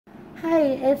Hi,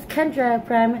 it's Kendra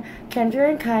from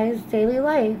Kendra and Kai's Daily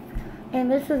Life,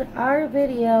 and this is our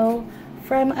video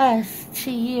from us to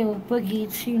you,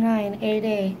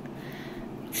 Boogie2988.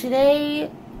 Today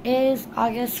is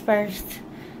August 1st,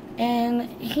 and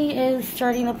he is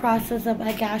starting the process of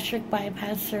a gastric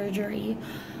bypass surgery,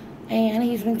 and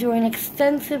he's been doing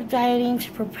extensive dieting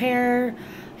to prepare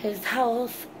his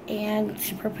health and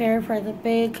to prepare for the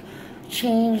big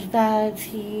change that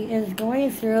he is going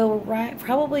through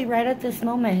probably right at this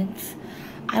moment.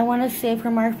 I want to say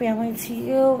from our family to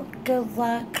you, good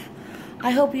luck.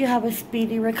 I hope you have a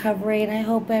speedy recovery, and I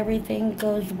hope everything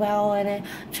goes well and it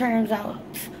turns out,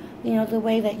 the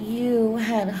way that you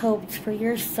had hoped for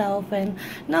yourself, and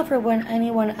not for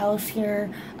anyone else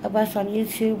here of us on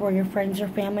YouTube or your friends or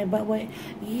family, but what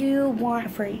you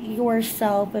want for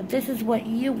yourself. If this is what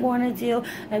you want to do,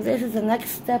 if this is the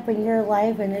next step in your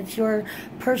life and it's your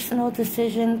personal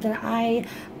decision, then I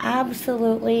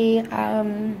absolutely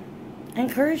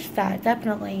encourage that,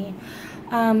 definitely.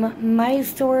 My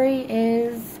story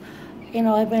is,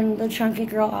 I've been the chunky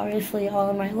girl obviously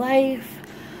all of my life.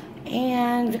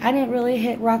 And I didn't really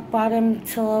hit rock bottom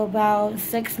till about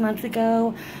 6 months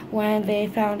ago when they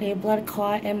found a blood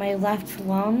clot in my left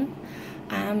lung.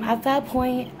 At that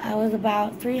point, I was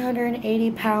about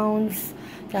 380 pounds.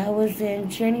 That was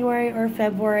in January or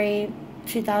February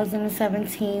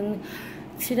 2017.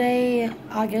 Today,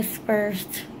 August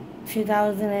 1st,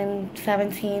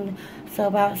 2017, so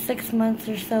about 6 months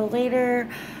or so later,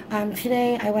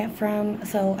 today I went from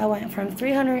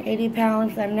 380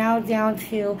 pounds, I'm now down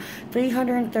to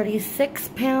 336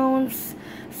 pounds,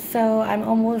 so I'm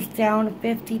almost down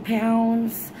 50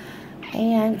 pounds,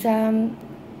 and I'm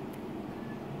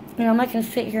not going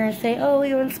to sit here and say, oh,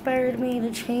 you inspired me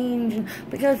to change, and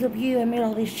because of you I made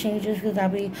all these changes, because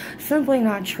that'd be simply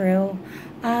not true.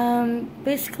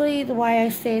 Basically, why I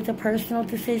say it's a personal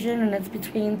decision and it's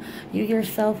between you,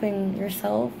 yourself,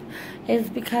 is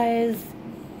because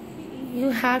you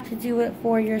have to do it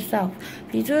for yourself.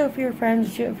 If you do it for your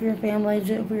friends, do it for your family,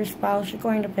 do it for your spouse, you're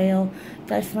going to fail.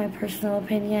 That's my personal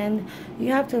opinion.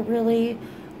 You have to really,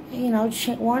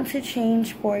 want to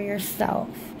change for yourself.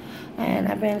 And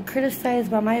I've been criticized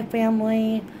by my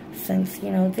family since,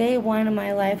 day one of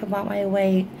my life about my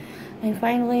weight. And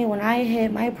finally, when I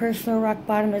hit my personal rock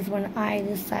bottom is when I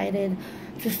decided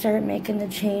to start making the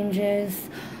changes.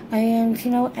 And,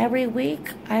 every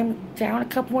week I'm down a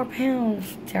couple more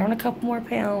pounds,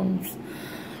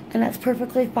 And that's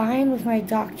perfectly fine with my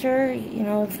doctor.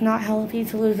 It's not healthy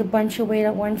to lose a bunch of weight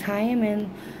at one time.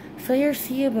 And so here's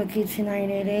to you,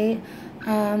 Boogie2988.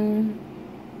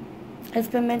 It's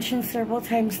been mentioned several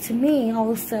times to me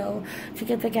also to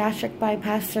get the gastric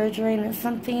bypass surgery, and it's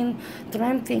something that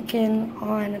I'm thinking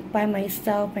on by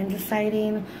myself and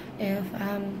deciding if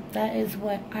that is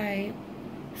what I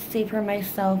see for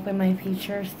myself in my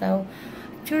future. So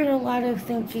doing a lot of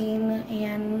thinking,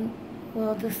 and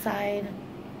we'll decide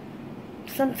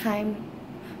sometime.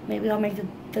 Maybe I'll make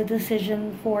the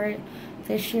decision for it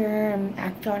this year and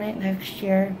act on it next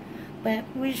year. But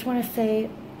we just want to say,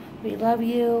 we love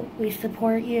you, we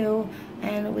support you,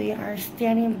 and we are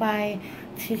standing by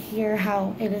to hear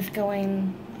how it is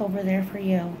going over there for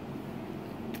you.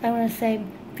 I want to say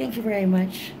thank you very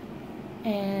much,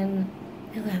 and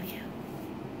we love you.